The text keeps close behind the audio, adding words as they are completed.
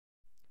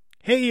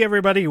Hey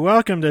everybody,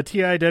 welcome to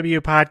TIW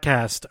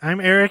Podcast. I'm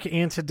Eric,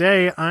 and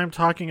today I'm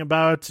talking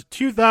about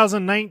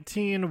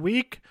 2019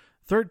 week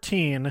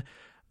 13,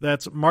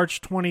 that's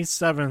March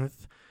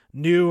 27th,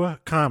 new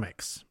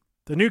comics.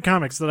 The new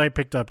comics that I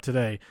picked up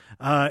today.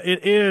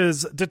 It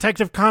is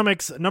Detective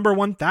Comics number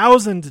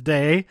 1000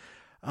 day.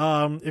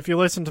 If you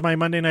listen to my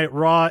Monday Night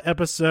Raw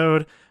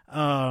episode,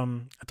 I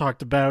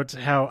talked about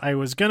how I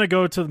was going to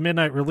go to the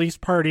midnight release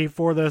party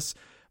for this,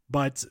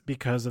 but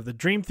because of the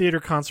Dream Theater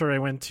concert I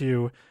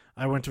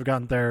wouldn't have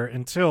gotten there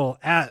until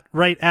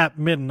right at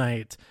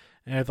midnight,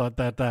 and I thought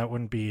that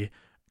wouldn't be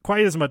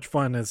quite as much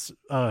fun as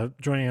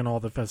joining in all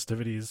the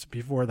festivities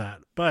before that.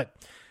 But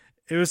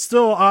it was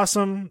still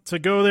awesome to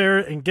go there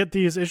and get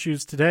these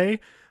issues today.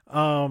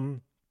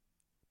 I'm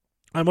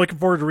looking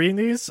forward to reading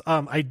these.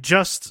 I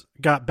just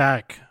got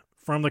back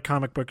from the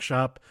comic book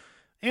shop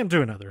and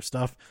doing other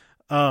stuff.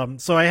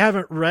 So I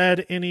haven't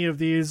read any of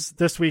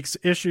this week's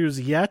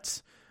issues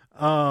yet.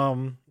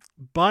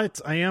 But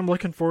I am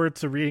looking forward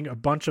to reading a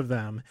bunch of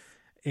them,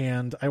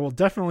 and I will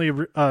definitely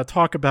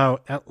talk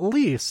about at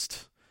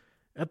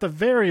the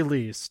very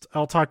least,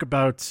 I'll talk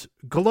about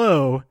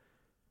Glow,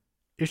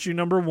 issue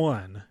number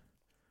 1,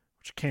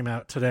 which came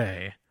out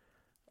today.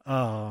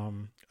 I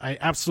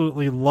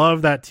absolutely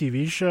love that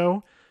TV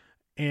show,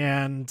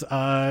 and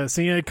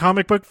seeing it in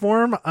comic book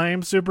form, I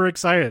am super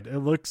excited. It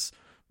looks,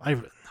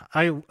 I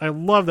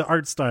love the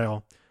art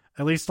style,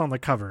 at least on the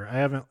cover. I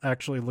haven't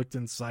actually looked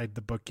inside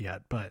the book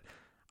yet, but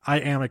I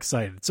am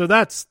excited. So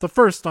that's the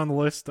first on the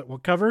list that we'll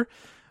cover,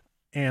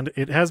 and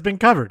it has been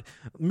covered.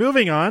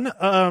 Moving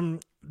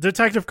on,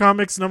 Detective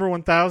Comics number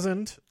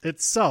 1000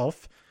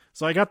 itself.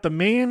 So I got the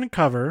main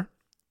cover,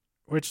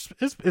 which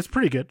is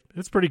pretty good.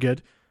 It's pretty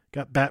good.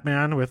 Got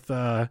Batman with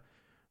the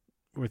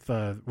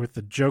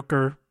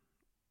Joker,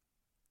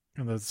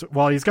 and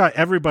he's got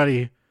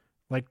everybody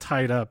like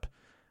tied up.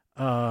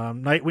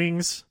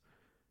 Nightwing's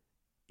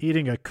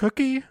eating a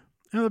cookie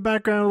in the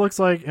background, it looks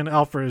like, and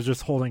Alfred is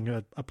just holding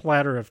a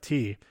platter of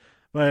tea.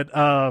 But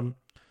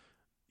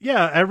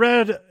yeah, I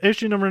read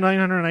issue number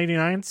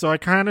 999, so I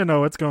kind of know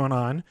what's going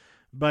on.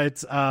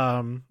 But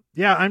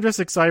yeah, I'm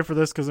just excited for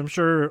this because I'm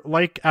sure,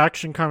 like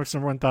Action Comics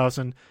number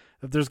 1000,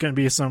 that there's going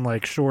to be some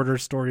like shorter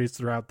stories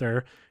throughout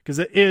there because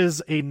it is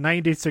a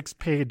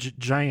 96-page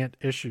giant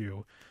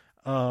issue.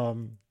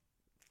 And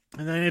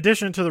then in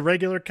addition to the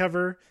regular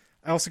cover,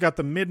 I also got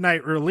the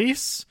midnight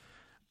release,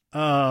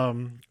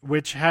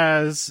 which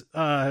has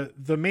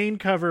the main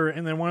cover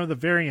and then one of the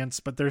variants,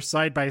 but they're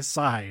side by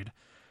side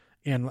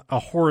in a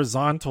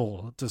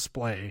horizontal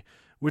display,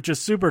 which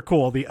is super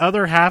cool. The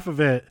other half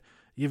of it,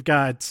 you've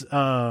got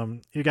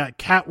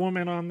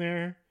Catwoman on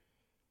there.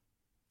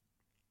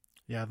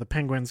 Yeah, the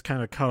penguin's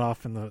kind of cut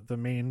off in the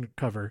main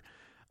cover.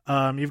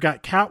 You've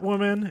got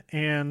Catwoman,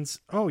 and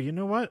oh, you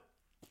know what?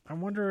 I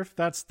wonder if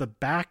that's the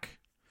back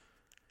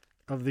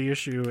of the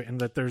issue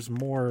and that there's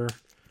more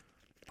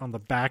on the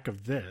back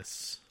of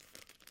this.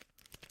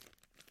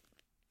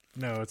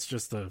 No, it's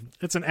just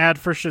it's an ad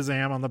for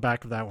Shazam on the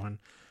back of that one.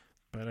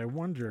 But I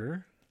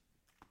wonder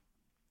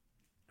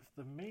if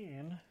the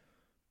main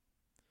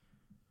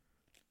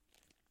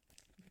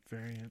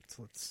variant,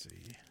 let's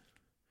see.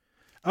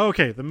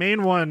 Okay, the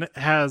main one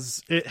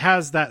has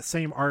that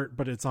same art,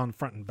 but it's on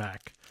front and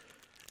back.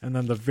 And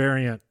then the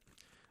variant,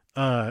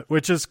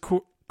 which is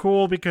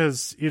cool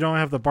because you don't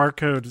have the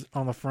barcode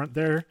on the front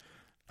there.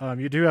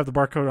 You do have the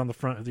barcode on the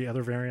front of the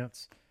other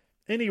variants.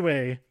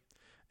 Anyway,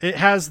 it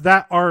has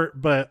that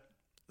art, but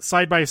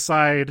side by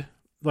side,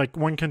 like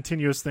one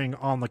continuous thing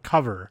on the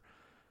cover,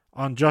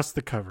 on just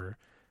the cover,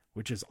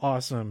 which is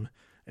awesome.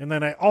 And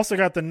then I also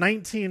got the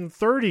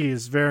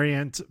 1930s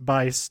variant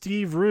by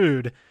Steve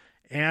Rude,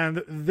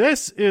 and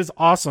this is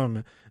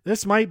awesome.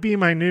 This might be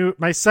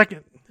my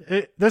second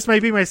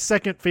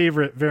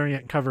favorite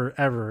variant cover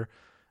ever,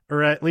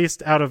 or at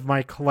least out of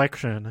my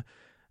collection.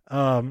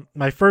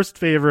 My first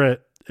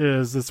favorite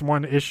is this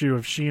one issue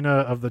of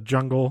Sheena of the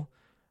Jungle.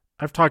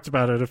 I've talked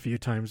about it a few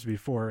times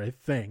before, I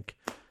think.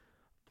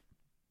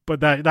 But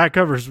that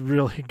cover is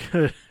really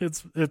good.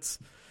 It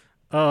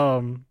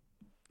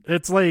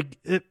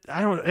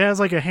has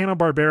like a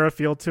Hanna-Barbera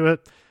feel to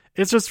it.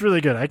 It's just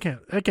really good. I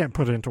can't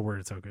put it into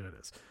words how good it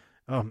is.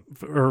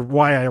 Or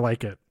why I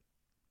like it.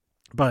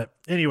 But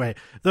anyway,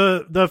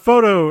 the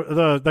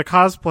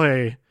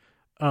cosplay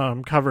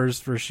covers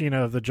for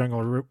Sheena of the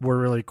Jungle were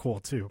really cool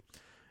too.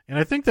 And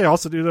I think they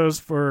also do those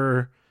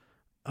for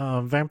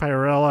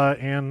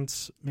Vampirella and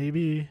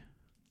maybe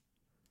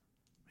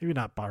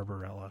not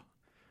Barbarella.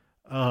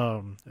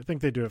 I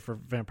think they do it for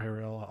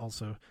Vampirella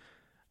also.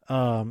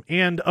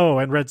 And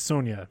Red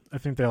Sonja. I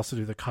think they also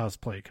do the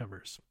cosplay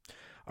covers.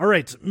 All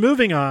right,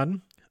 moving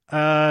on.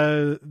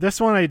 This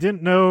one I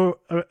didn't know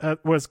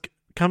was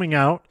coming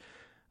out,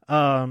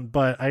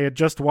 but I had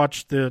just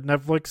watched the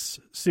Netflix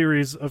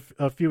series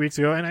a few weeks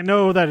ago, and I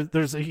know that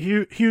there's a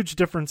huge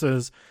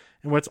differences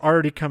in what's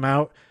already come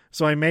out,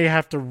 so I may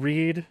have to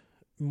read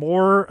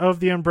more of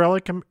the Umbrella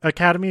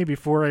Academy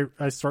before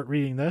I start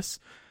reading this.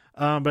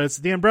 But it's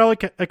the Umbrella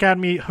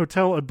Academy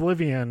Hotel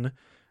Oblivion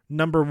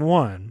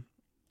 #1.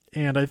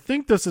 And I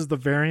think this is the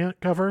variant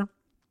cover.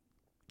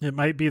 It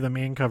might be the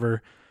main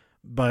cover,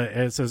 but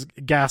it says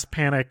Gas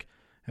Panic.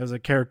 Has a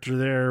character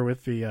there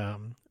with the, I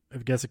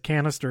guess, a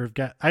canister of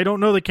gas. I don't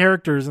know the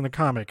characters in the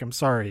comic. I'm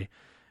sorry.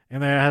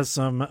 And it has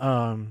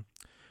some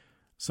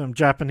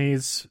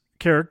Japanese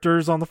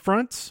characters on the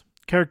front.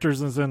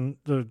 Characters as in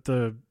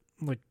the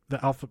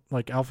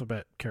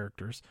alphabet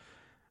characters.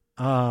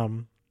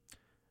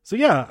 So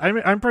yeah,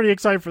 I'm pretty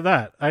excited for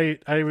that. I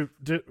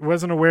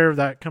wasn't aware of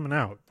that coming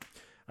out.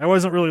 I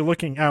wasn't really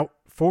looking out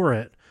for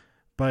it,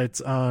 but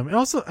and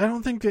also I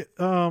don't think that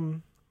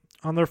on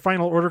their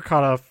final order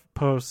cutoff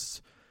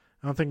posts,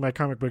 I don't think my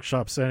comic book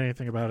shop said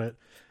anything about it,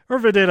 or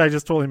if it did, I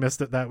just totally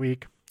missed it that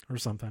week or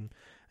something.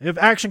 I have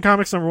Action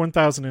Comics number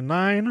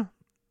 1009.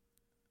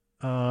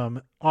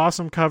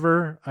 Awesome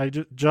cover. I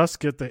just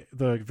get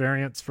the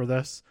variants for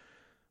this.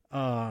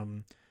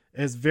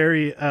 It's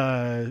very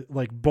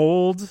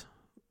bold,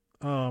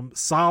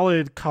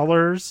 solid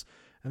colors,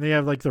 and they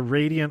have like the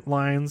radiant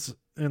lines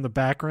in the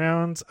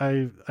background.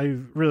 I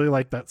really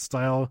like that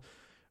style,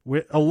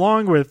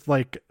 along with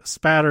like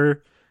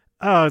spatter.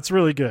 Oh, it's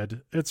really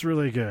good. It's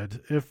really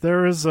good. If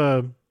there is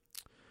it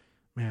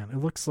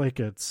looks like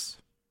it's.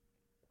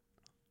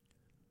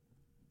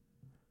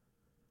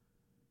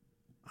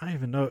 I don't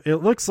even know. It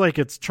looks like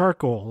it's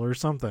charcoal or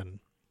something.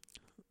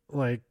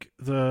 Like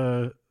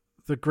the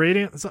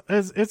gradient,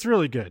 it's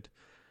really good.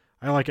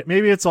 I like it.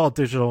 Maybe it's all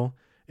digital.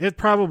 It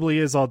probably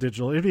is all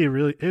digital. It'd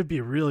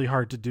be really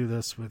hard to do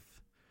this with,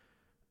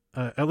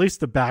 at least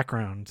the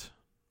background.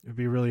 It'd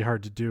be really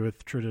hard to do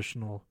with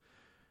traditional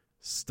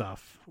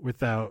stuff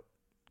without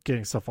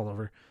getting stuff all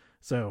over.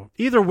 So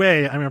either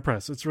way, I'm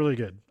impressed. It's really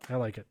good. I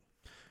like it.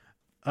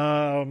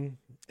 And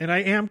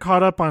I'm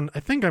caught up on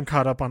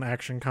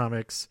Action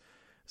Comics,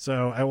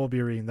 so I will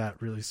be reading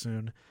that really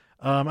soon.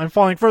 I'm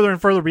falling further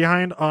and further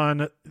behind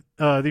on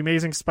The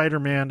Amazing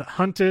Spider-Man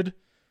Hunted.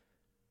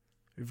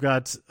 We've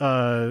got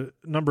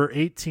number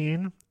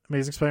 18,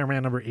 Amazing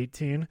Spider-Man number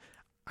 18.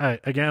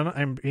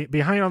 I'm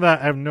behind on that.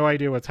 I have no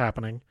idea what's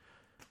happening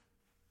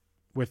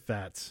with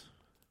that,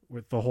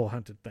 with the whole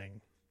Hunted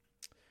thing.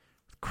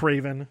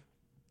 Craven.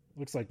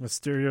 Looks like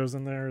Mysterio's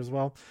in there as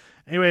well.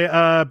 Anyway,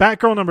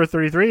 Batgirl number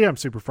 33. I'm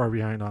super far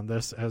behind on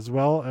this as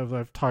well, as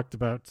I've talked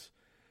about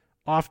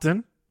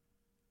often.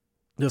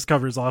 This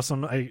cover is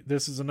awesome.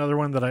 This is another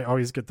one that I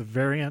always get the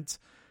variant.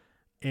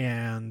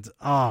 And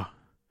the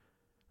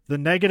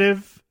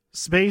negative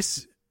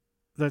space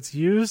that's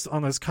used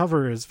on this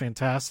cover is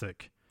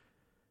fantastic.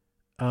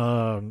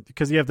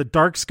 Because you have the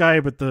dark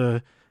sky, but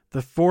the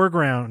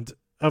foreground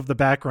of the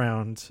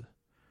background.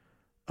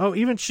 Oh,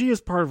 even she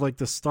is part of like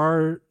the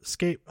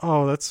starscape.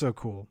 Oh, that's so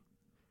cool.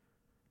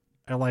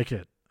 I like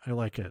it.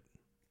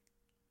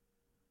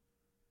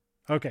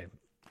 Okay.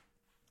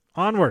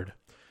 Onward.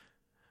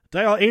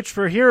 Dial H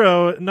for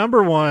Hero,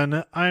 number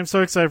 1. I'm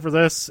so excited for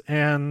this,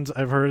 and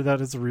I've heard that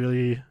it's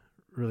really,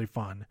 really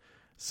fun.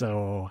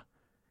 So,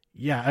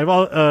 yeah, I've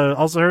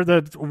also heard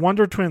that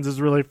Wonder Twins is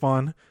really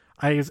fun.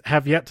 I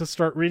have yet to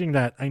start reading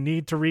that. I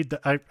need to read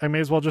that. I may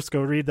as well just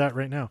go read that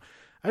right now.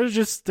 I would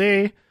just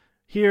stay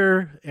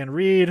here and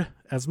read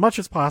as much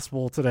as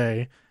possible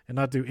today and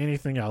not do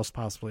anything else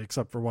possibly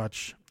except for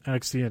watch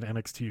NXT and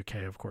NXT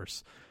UK, of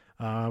course,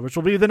 which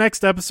will be the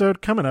next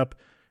episode coming up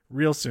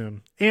real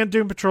soon. And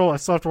Doom Patrol. I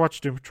still have to watch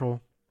Doom Patrol.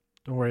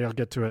 Don't worry, I'll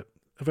get to it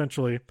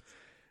eventually.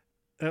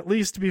 At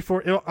least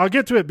I'll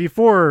get to it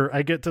before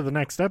I get to the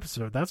next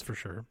episode. That's for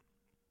sure.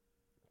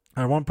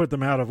 I won't put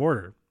them out of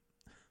order.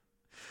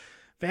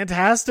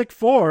 Fantastic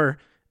Four,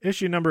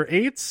 issue number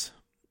 8.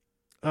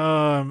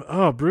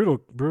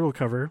 Brutal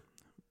cover.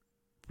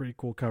 Pretty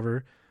cool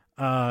cover.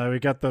 We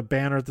got the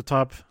banner at the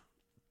top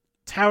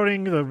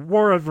touting the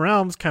War of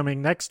Realms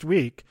coming next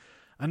week.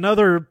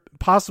 Another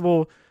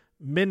possible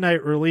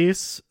midnight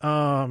release.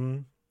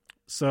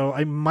 So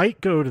I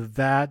might go to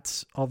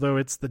that, although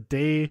it's the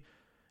day.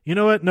 You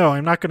know what? No,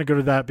 I'm not going to go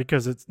to that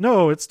because it's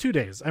 2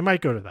 days. I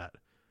might go to that.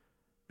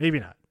 Maybe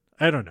not.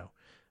 I don't know.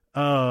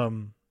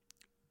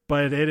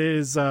 But it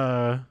is,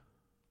 I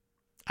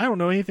don't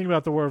know anything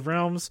about the War of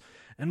Realms,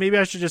 and maybe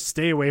I should just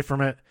stay away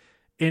from it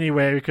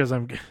anyway, because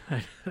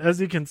as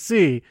you can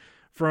see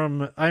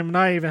I'm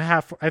not even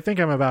I think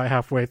I'm about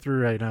halfway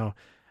through right now.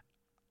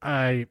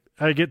 I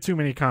get too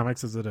many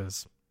comics as it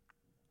is.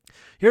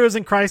 Heroes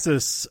in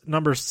Crisis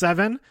number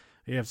 7.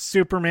 You have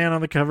Superman on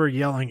the cover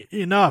yelling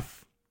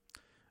enough,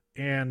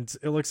 and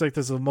it looks like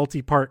this is a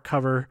multi-part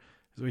cover.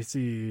 We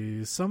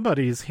see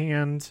somebody's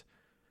hand,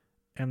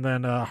 and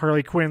then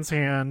Harley Quinn's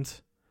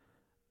hand.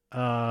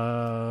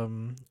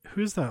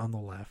 Who's that on the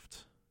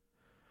left?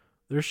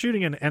 They're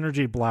shooting an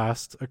energy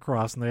blast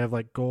across, and they have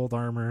like gold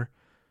armor.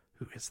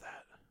 Who is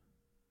that?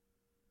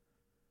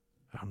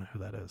 I don't know who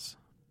that is.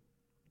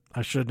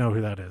 I should know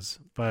who that is,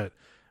 but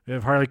we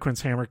have Harley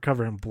Quinn's hammer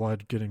covered in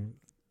blood getting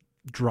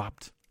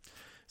dropped.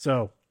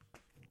 So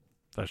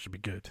that should be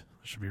good.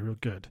 That should be real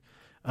good.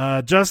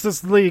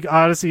 Justice League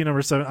Odyssey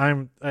number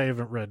 7. I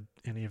haven't read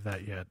any of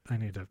that yet. I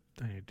need to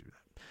do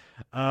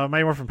that.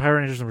 Mighty Morphin Power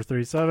Rangers number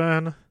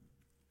 37.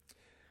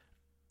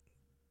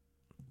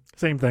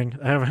 same thing.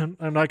 I'm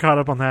not caught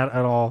up on that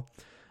at all.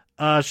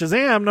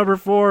 Shazam number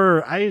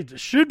 4. I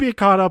should be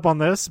caught up on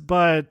this,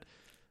 but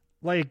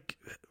like,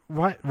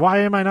 why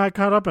am I not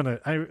caught up in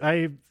it?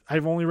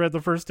 I've only read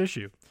the first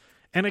issue,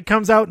 and it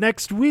comes out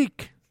next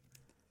week.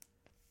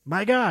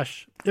 My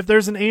gosh. If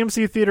there's an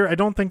AMC theater, I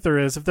don't think there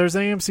is. If there's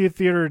an AMC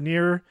theater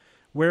near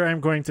where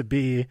I'm going to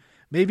be,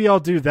 maybe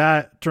I'll do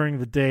that during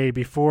the day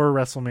before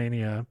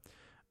WrestleMania.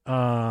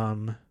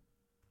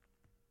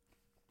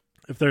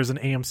 If there's an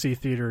AMC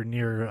theater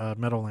near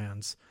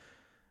Meadowlands.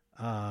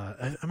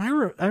 I'm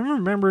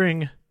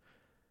remembering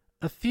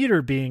a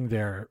theater being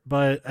there,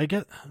 but I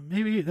get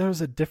maybe that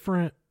was a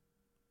different.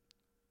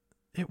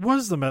 It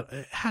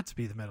had to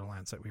be the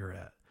Meadowlands that we were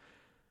at.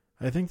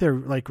 I think they're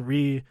like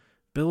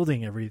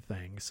rebuilding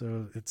everything,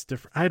 so it's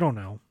different. I don't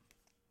know.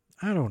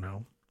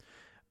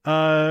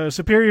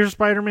 Superior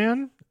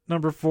Spider-Man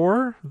number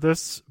 4.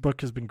 This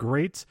book has been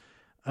great.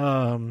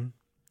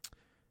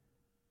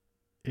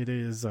 It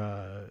is.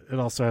 It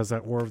also has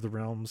that War of the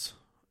Realms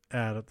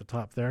ad at the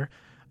top there.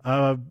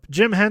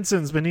 Jim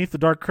Henson's Beneath the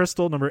Dark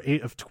Crystal, number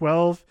 8 of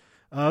 12.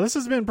 This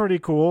has been pretty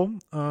cool.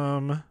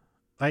 I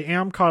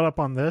am caught up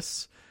on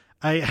this.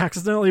 I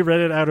accidentally read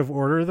it out of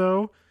order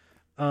though,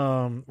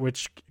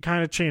 which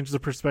kind of changed the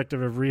perspective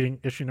of reading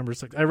issue number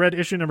 6. I read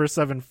issue number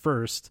 7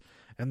 first,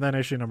 and then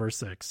issue number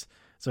 6.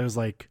 So it was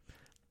like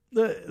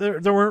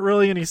there weren't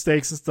really any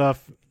stakes and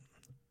stuff,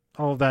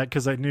 all of that,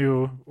 because I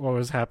knew what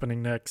was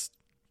happening next.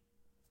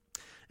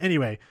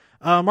 Anyway,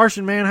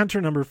 Martian Manhunter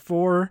number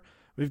 4.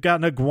 We've got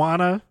an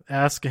iguana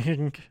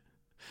asking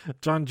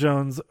John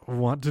Jones,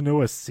 want to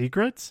know a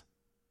secret?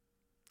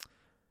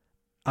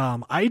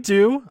 I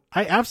do.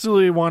 I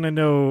absolutely want to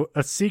know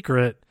a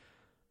secret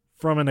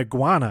from an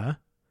iguana.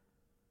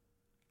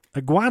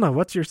 Iguana,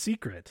 what's your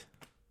secret?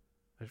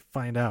 I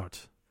find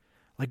out.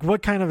 Like,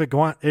 what kind of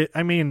iguana?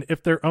 I mean,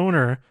 if they're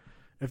a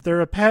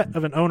pet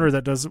of an owner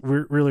that does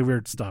really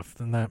weird stuff,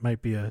 then that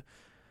might be a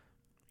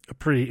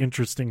pretty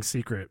interesting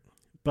secret.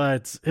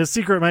 But his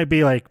secret might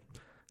be like,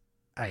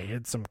 I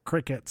hid some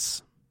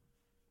crickets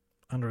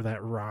under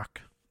that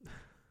rock.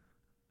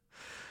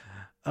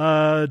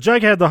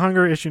 Jughead the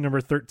Hunger, issue number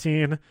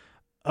 13.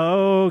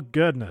 Oh,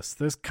 goodness.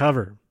 This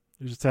cover.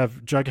 You just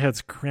have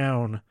Jughead's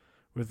crown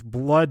with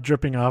blood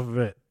dripping off of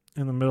it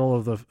in the middle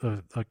of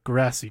a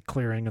grassy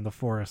clearing in the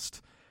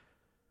forest.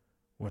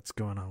 What's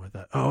going on with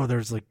that? Oh,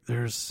 there's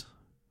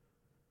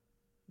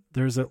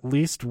at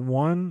least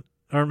one,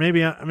 or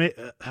maybe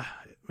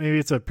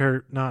it's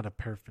not a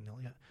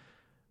paraphernalia.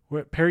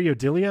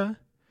 Periodilia,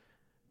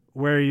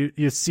 where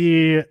you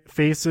see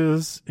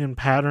faces in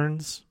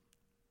patterns.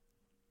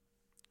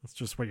 That's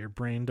just what your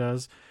brain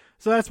does.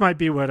 So that might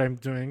be what I'm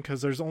doing,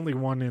 because there's only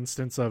one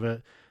instance of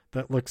it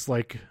that looks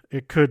like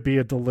it could be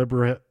a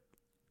deliberate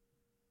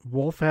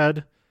wolf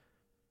head,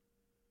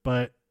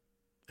 but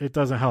it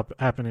doesn't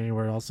happen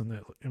anywhere else in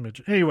the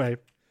image. Anyway,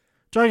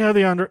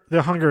 Jughead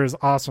the Hunger is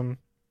awesome.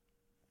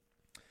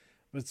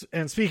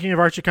 And speaking of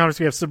Archie comics,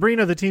 we have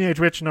Sabrina the Teenage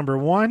Witch number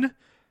 1.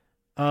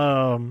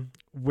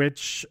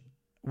 Which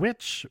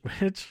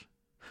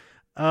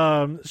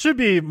should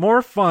be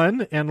more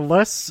fun and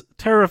less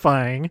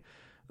terrifying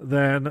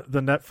than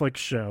the Netflix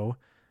show,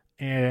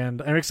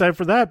 and I'm excited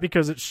for that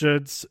because it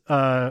should.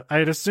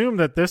 I'd assume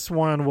that this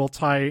one will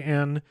tie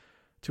in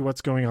to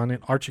what's going on in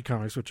Archie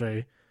comics, which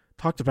I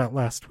talked about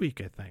last week.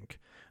 I think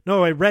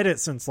I read it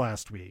since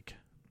last week.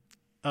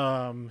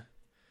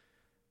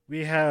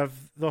 We have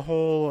the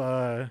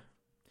whole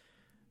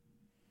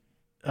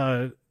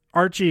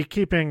Archie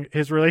keeping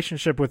his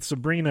relationship with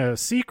Sabrina a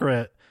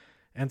secret,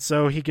 and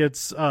so he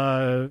gets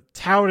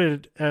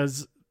touted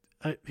as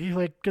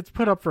he gets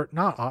put up for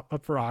not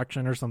up for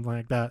auction or something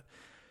like that.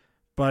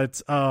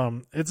 But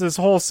it's this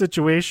whole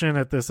situation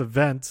at this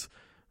event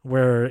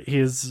where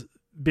he's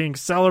being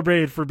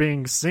celebrated for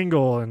being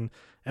single, and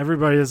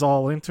everybody is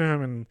all into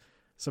him, and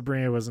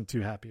Sabrina wasn't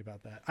too happy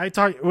about that.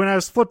 When I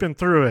was flipping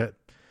through it,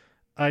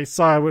 I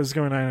saw what was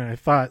going on, and I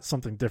thought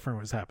something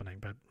different was happening.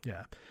 But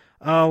yeah.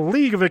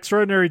 League of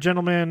Extraordinary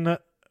Gentlemen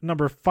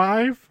number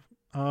 5.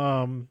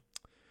 I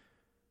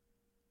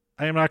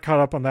am not caught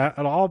up on that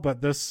at all,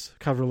 but this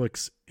cover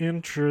looks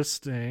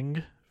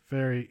interesting.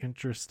 Very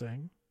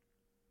interesting.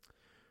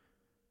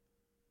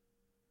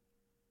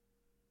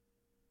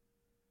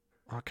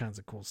 All kinds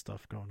of cool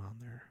stuff going on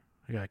there.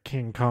 I got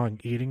King Kong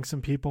eating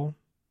some people.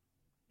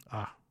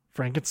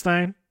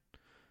 Frankenstein.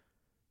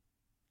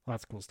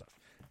 Lots of cool stuff.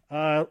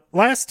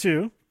 Last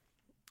two.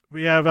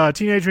 We have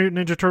Teenage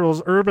Mutant Ninja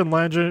Turtles Urban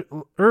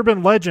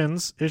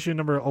Legends, issue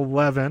number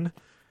 11.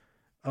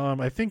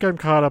 I think I'm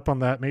caught up on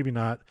that, maybe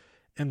not.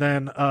 And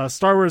then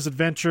Star Wars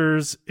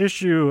Adventures,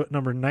 issue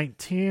number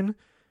 19,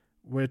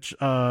 which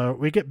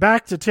we get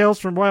back to Tales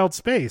from Wild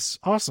Space.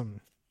 Awesome.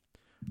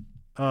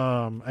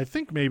 I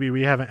think maybe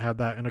we haven't had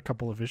that in a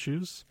couple of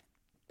issues.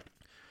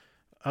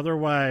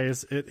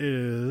 Otherwise, it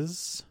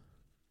is...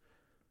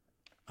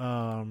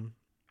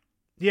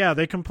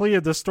 they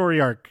completed the story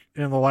arc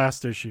in the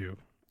last issue.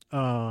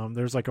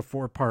 There's like a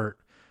 4-part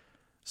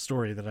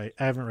story that I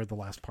haven't read the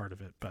last part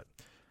of it, but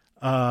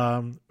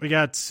We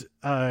got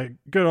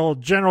good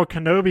old General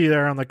Kenobi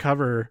there on the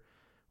cover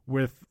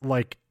with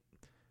like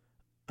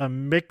a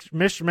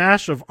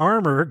mishmash of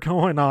armor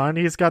going on.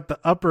 He's got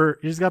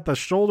the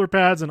shoulder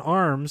pads and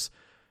arms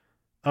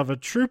of a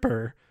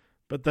trooper,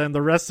 but then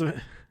the rest of it,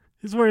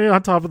 he's wearing it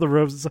on top of the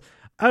robes.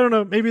 I don't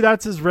know. Maybe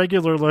that's his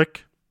regular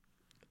look.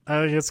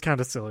 I think it's kind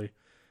of silly,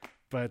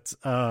 but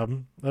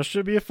that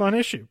should be a fun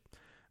issue.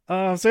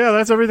 So yeah,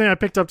 that's everything I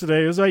picked up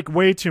today. It was like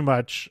way too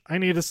much. I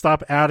need to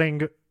stop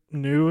adding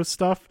new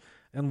stuff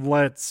and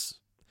let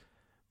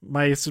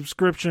my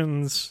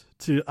subscriptions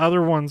to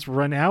other ones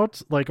run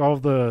out, like all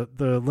the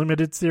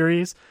limited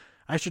series.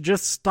 I should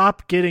just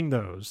stop getting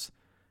those,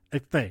 I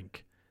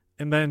think,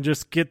 and then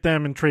just get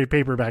them in trade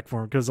paperback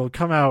form, because they'll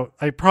come out.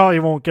 I probably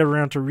won't get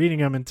around to reading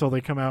them until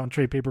they come out in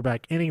trade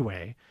paperback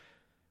anyway.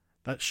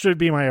 That should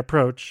be my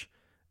approach,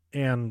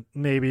 and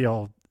maybe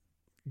I'll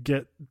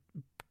get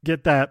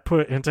that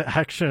put into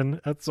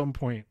action at some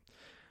point.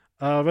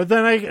 But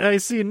then I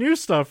see new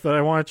stuff that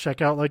I want to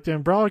check out, like the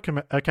Umbrella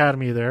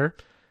Academy there,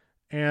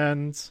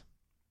 and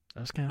I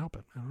just can't help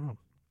it. I don't know.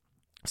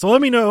 So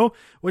let me know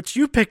what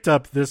you picked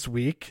up this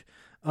week.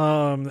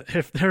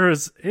 If there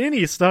was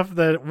any stuff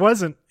that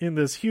wasn't in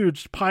this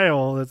huge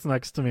pile that's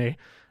next to me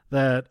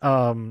that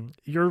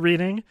you're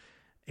reading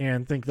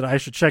and think that I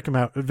should check them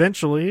out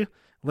eventually,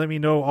 let me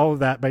know all of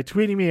that by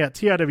tweeting me at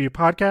TIW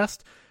Podcast.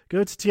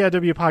 Go to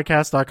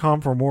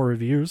TIWpodcast.com for more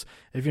reviews.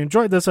 If you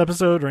enjoyed this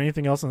episode or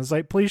anything else on the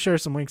site, please share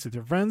some links with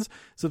your friends.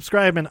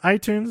 Subscribe in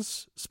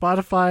iTunes,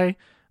 Spotify,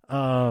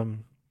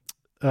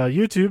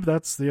 YouTube,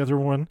 that's the other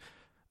one,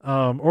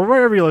 or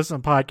wherever you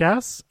listen to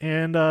podcasts.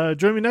 And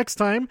join me next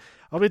time.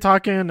 I'll be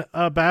talking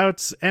about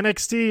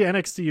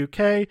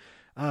NXT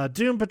UK,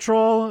 Doom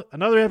Patrol,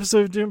 another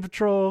episode of Doom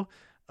Patrol,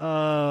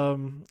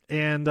 and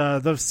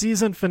the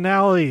season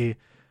finale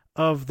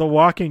of The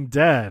Walking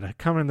Dead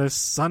coming this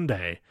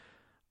Sunday.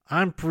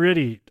 I'm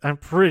pretty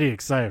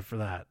excited for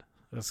that.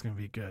 That's going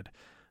to be good.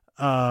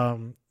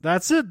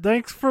 That's it.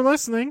 Thanks for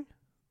listening.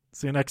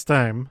 See you next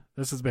time.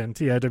 This has been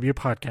TIW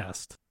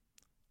Podcast.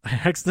 I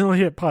accidentally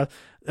hit pause.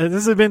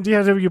 This has been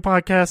TIW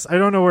Podcast. I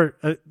don't know where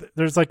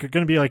there's going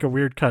to be a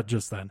weird cut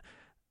just then.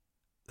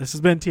 This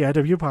has been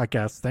TIW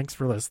Podcast. Thanks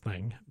for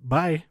listening.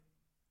 Bye.